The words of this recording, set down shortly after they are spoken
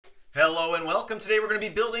Hello and welcome. Today we're going to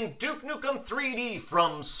be building Duke Nukem 3D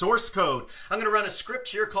from source code. I'm going to run a script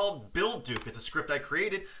here called Build Duke. It's a script I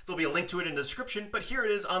created. There'll be a link to it in the description, but here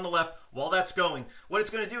it is on the left while that's going. What it's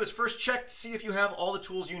going to do is first check to see if you have all the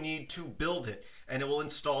tools you need to build it, and it will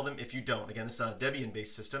install them if you don't. Again, this is not a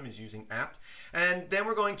Debian-based system. It's using apt. And then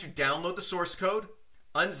we're going to download the source code,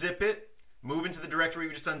 unzip it, move into the directory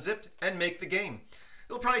we just unzipped, and make the game.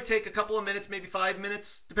 It'll probably take a couple of minutes, maybe 5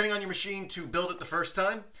 minutes, depending on your machine, to build it the first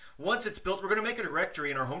time. Once it's built, we're going to make a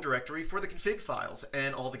directory in our home directory for the config files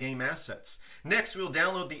and all the game assets. Next, we'll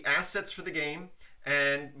download the assets for the game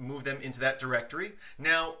and move them into that directory.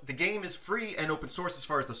 Now, the game is free and open source as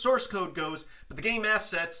far as the source code goes, but the game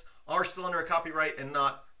assets are still under a copyright and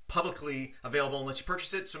not publicly available unless you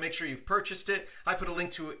purchase it, so make sure you've purchased it. I put a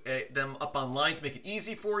link to them up online to make it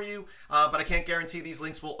easy for you, but I can't guarantee these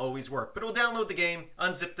links will always work. But we'll download the game,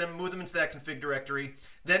 unzip them, move them into that config directory.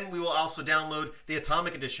 Then we will also download the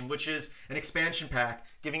Atomic Edition, which is an expansion pack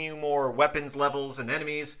giving you more weapons, levels, and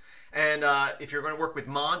enemies. And if you're going to work with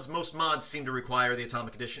mods, most mods seem to require the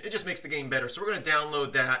Atomic Edition. It just makes the game better. So we're going to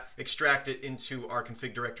download that, extract it into our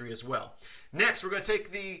config directory as well. Next, we're going to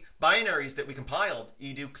take the binaries that we compiled,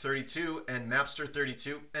 eduke32 and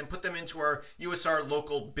mapster32, and put them into our USR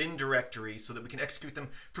local bin directory so that we can execute them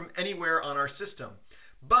from anywhere on our system.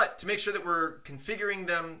 But to make sure that we're configuring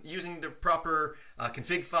them using the proper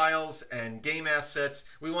config files and game assets,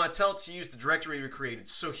 we want to tell it to use the directory we created.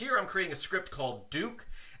 So here I'm creating a script called Duke,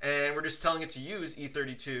 and we're just telling it to use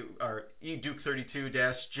E32 or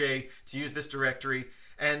eduke32-j to use this directory,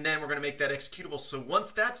 and then we're going to make that executable. So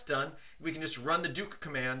once that's done, we can just run the Duke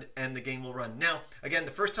command and the game will run. Now, again,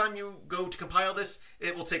 the first time you go to compile this,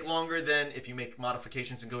 it will take longer than if you make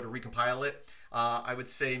modifications and go to recompile it. I would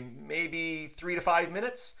say maybe 3 to 5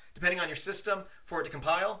 minutes, depending on your system, for it to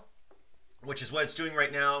compile, which is what it's doing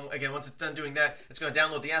right now. Again, once it's done doing that, it's going to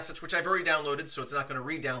download the assets, which I've already downloaded, so it's not going to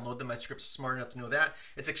re-download them. My script's smart enough to know that.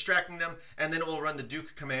 It's extracting them, and then it will run the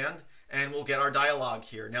Duke command, and we'll get our dialogue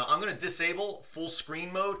here. Now, I'm going to disable full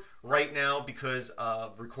screen mode right now because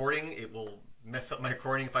of recording. It will mess up my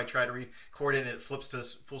recording if I try to record it and it flips to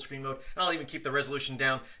full screen mode. And I'll even keep the resolution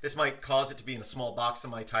down. This might cause it to be in a small box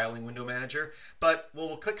in my tiling window manager. But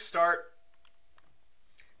we'll click start.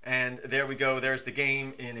 And there we go. There's the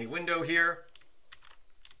game in a window here.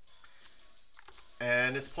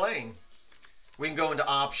 And it's playing. We can go into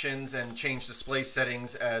options and change display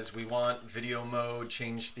settings as we want. Video mode,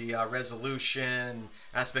 change the resolution,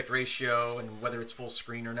 aspect ratio, and whether it's full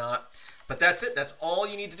screen or not. But that's it. That's all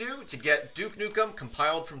you need to do to get Duke Nukem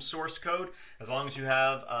compiled from source code, as long as you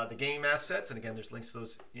have the game assets. And again, there's links to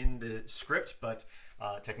those in the script, but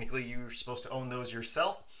technically you're supposed to own those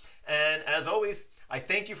yourself. And as always, I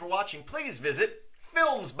thank you for watching. Please visit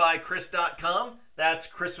filmsbychris.com. That's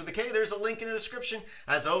Chris with a K. There's a link in the description.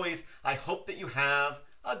 As always, I hope that you have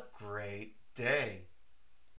a great day.